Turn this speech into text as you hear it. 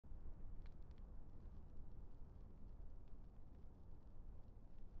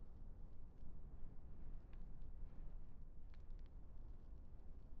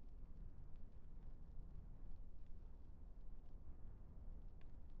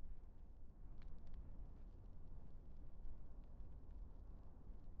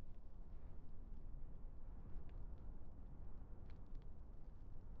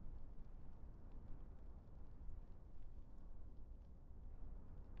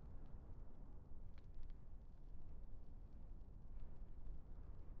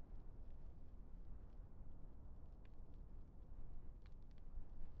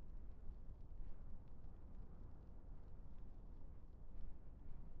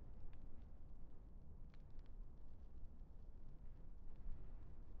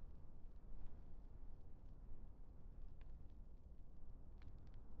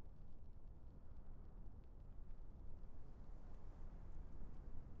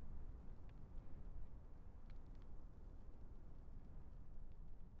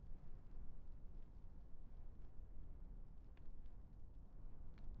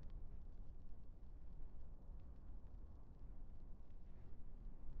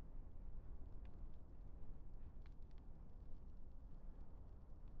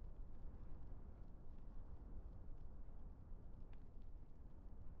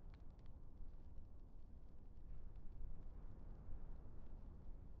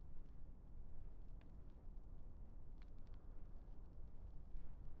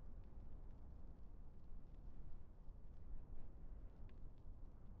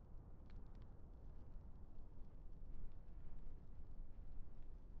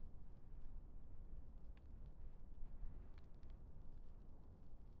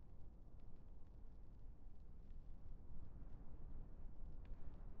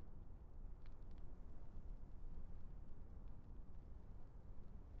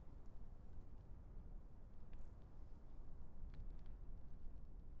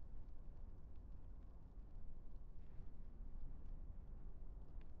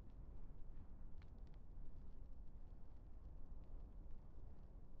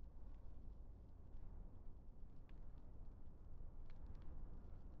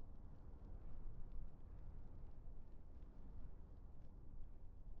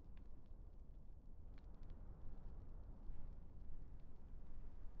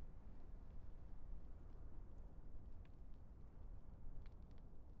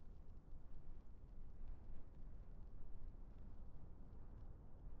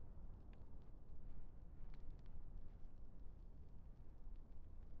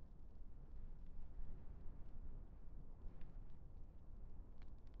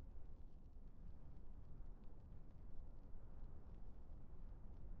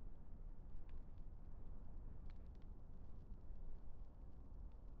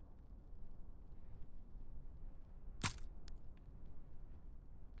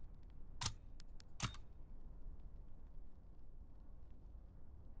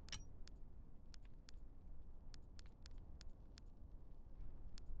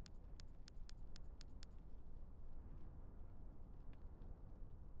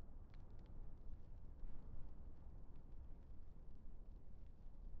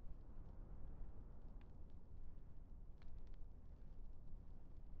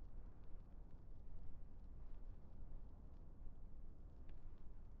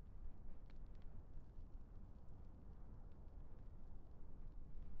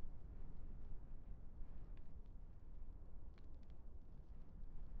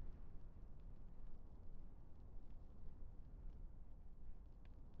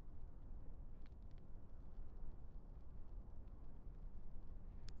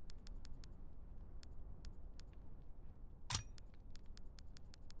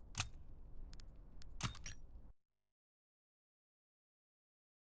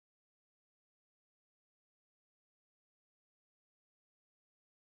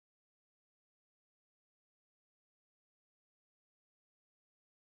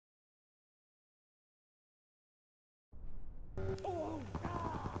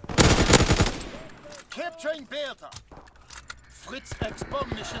Capturing Bertha. Fritz X bomb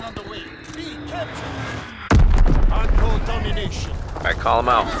mission on the way. B captured. Hardcore domination. Alright, call him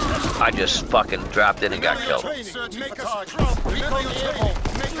out. I just fucking dropped in and got killed. Make us proud. Recon ammo.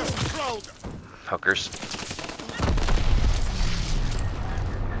 Make us proud. Hookers.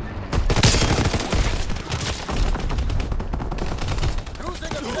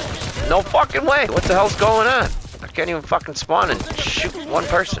 No fucking way. What the hell's going on? I can't even fucking spawn and shoot one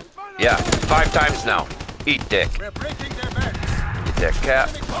person. Yeah, 5 times now. Eat dick. We're breaking their backs. Eat dick, cat.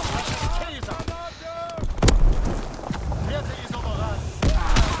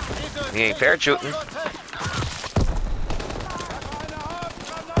 He ain't parachuting.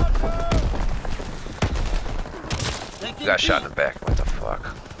 Got shot in the back. What the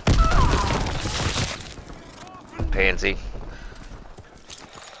fuck? Pansy.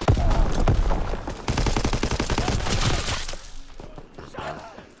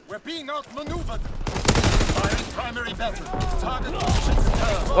 We're being outmaneuvered. Firing primary battle. Target options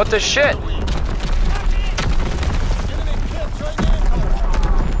turned. What the shit? Enemy capturing aircraft.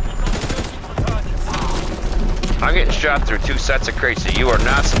 I'm getting shot through 2 sets of crates that you are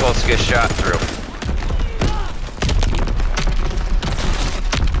not supposed to get shot through.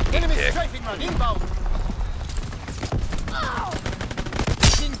 Enemy Dick. strafing run inbound.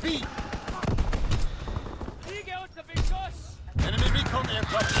 King B. Enemy recon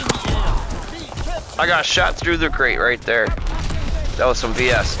aircraft in the air. B captured. I got shot through the crate right there. That was some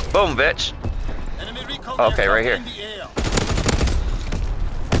BS. Boom, bitch. Enemy recon Okay, right here. in the air.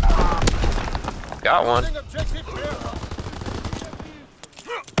 Got one. Losing objective aircraft.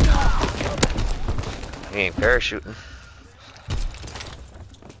 He ain't parachuting.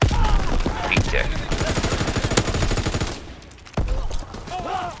 Eat dick.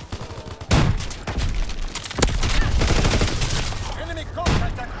 Enemy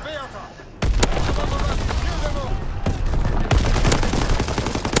contact at Bertha. Kill them all.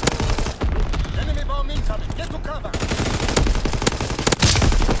 Enemy bomb incoming. Get to cover.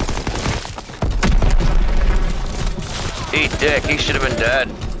 Eat dick. He should have been dead.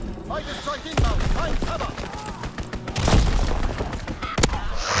 Fighter strike inbound. Find cover.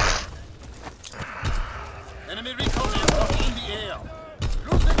 Enemy recon aircraft in the air.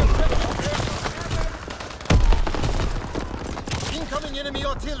 Losing objective aircraft. Incoming enemy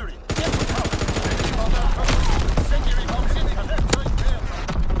artillery. Get to cover. Bomb aircraft. Incendiary bombs incoming. Capturing Bertha.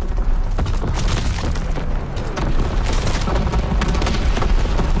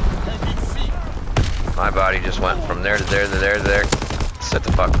 Taking C. My body just went from there to there to there to there. Sit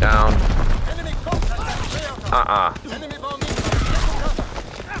the fuck down. Enemy contact at Bertha. Enemy bomb incoming. Get to cover.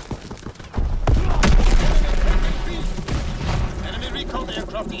 Enemy recon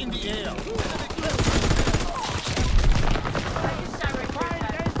aircraft in the air. Enemy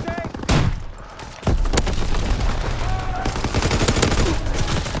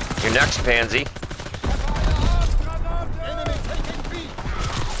You're next, pansy. Enemy taking B.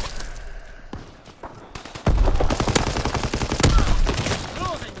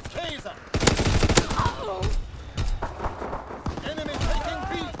 Losing Kaiser. Enemy taking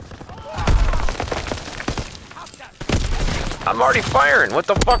B. I'm already firing. What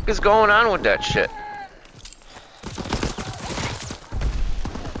the fuck is going on with that shit?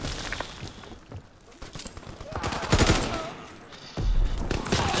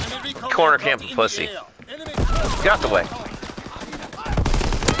 Enemy recon Corner aircraft camping in pussy. the air. Enemy Get out the way.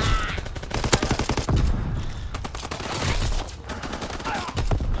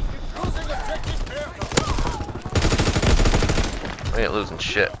 losing objective aircraft. I ain't losing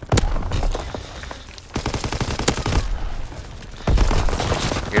shit.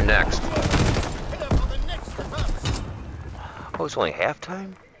 You're next. Prepare for the next advance. Oh, it's only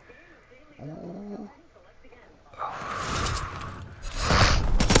halftime? Ooh.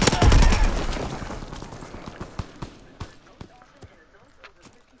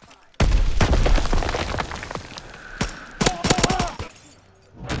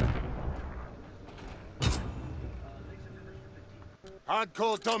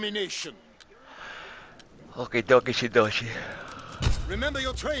 Hardcore domination. Okay, dokie, she doshi. Remember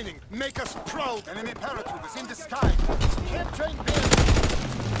your training. Make us proud. Enemy paratroopers in the sky. Capturing Bertha.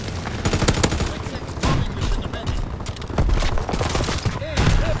 Fritz X bombing mission ready. A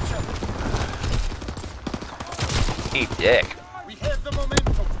capture. Eat dick. We have the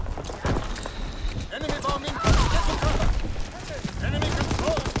momentum. Enemy bomb incoming. Get to cover. Enemy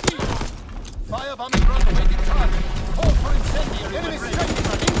control. B. Firebombing run awaiting target. Call for incendiary. Enemy striking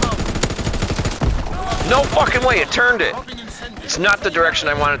run inbound. No fucking way, it turned it. Dropping incendiary. It's not the direction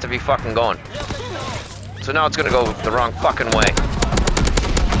I want it to be fucking going. There they go. So now it's gonna go the wrong fucking way.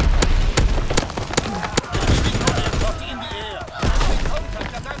 In the air.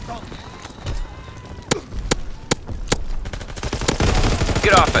 Contact at Anton.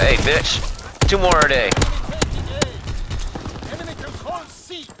 Get off of A, bitch. 2 more a day. Enemy control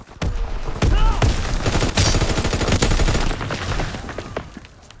C.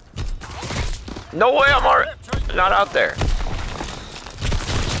 No way I'm not out there.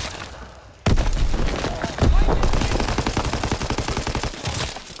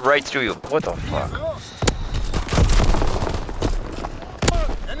 Right through you. What the fuck? Lost.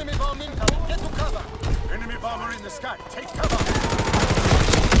 Enemy bomb incoming. Get to cover. Enemy bomber in the sky. Take cover.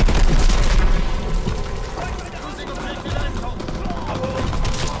 Losing objective Anton.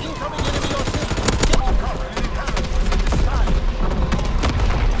 Incoming enemy on C. Get to cover. Enemy parachutes in the sky.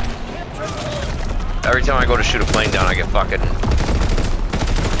 Capture the air. Every time I go to shoot a plane down, I get fucking...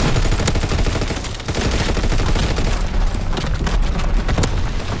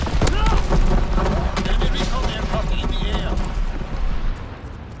 Enemy recon aircraft in the air.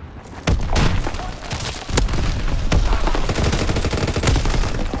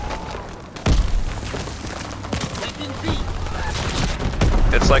 Taking B.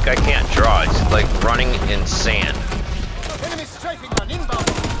 It's like I can't draw. It's like running in sand. Enemy strafing run inbound.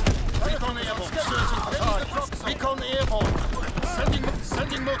 Recon airborne. Searching for targets. Recon airborne.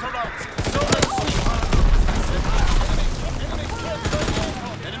 Sending motor rounds. Solar sweep.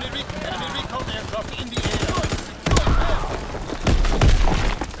 Enemy recon aircraft in the air.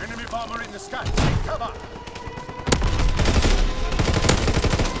 Enemy bomber in the sky. Take cover.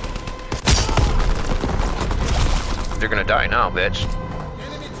 They're gonna die now, bitch.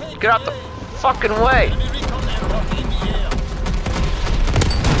 Enemy take Get out the fucking way. Enemy recon aircraft in the air.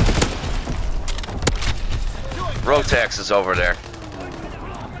 Rotax is over there.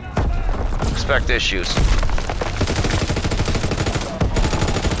 Expect issues.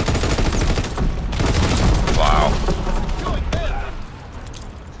 Wow.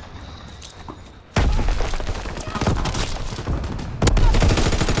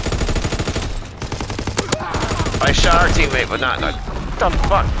 I shot our teammate, but not. What the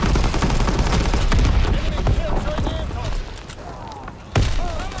fuck?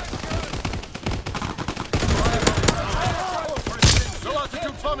 Low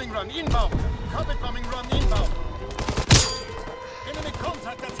altitude bombing run inbound. Carpet bombing run inbound. Enemy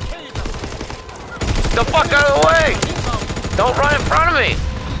contact at Kaiser. The fuck out of the way! Inbound. Don't run in front of me!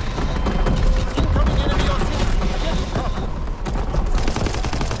 Incoming enemy on scene. Get to cover.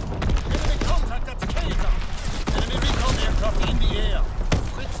 Enemy contact at Kaiser. Enemy recon aircraft in the air.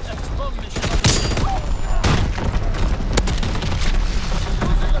 Fritz X-bomb mission underway.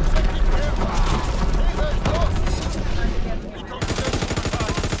 Losing objective aircraft. Kaiser is lost. Recon searching for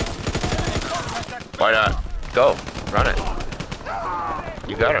targets. Enemy contact at Why not? Go. Run it.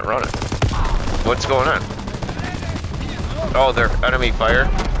 You got it, run it. What's going on? Oh, they're enemy fire.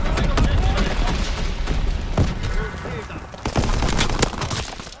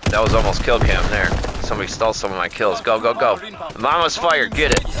 That was almost kill cam there. Somebody stole some of my kills. Go, go, go. Mama's fire,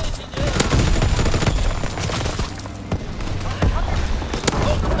 get it.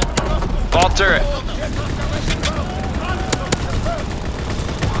 Ball turret.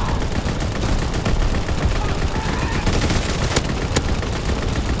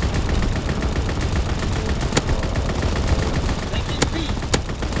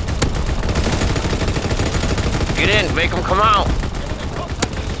 Get in, make them come out.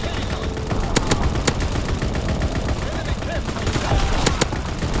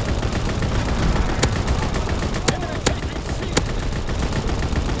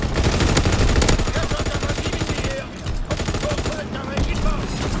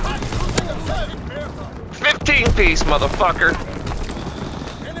 Piece, motherfucker.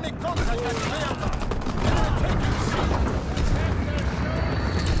 Enemy contact at Toyota. Enemy taking C.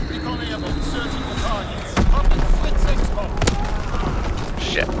 Recon airborne searching for targets. Copy Fritz X-bomb.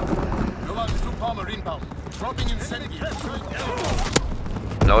 Shit. Low altitude bomber inbound. Dropping incendiary.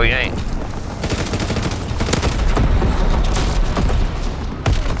 No, he ain't.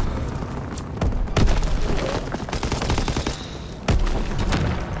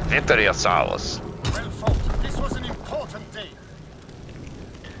 Interesados. Well fought. This was an important day.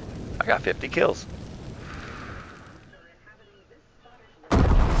 I got 50 kills.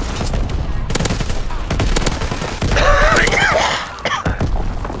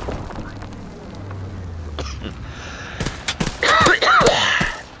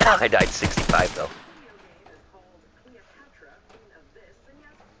 I died 65 though.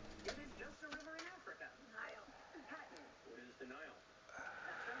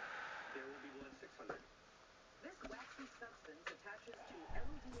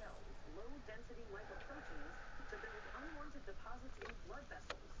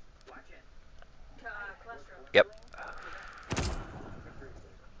 Yep.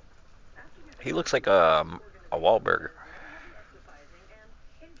 He looks like a Wahlburger.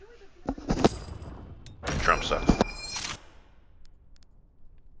 Trump stuff.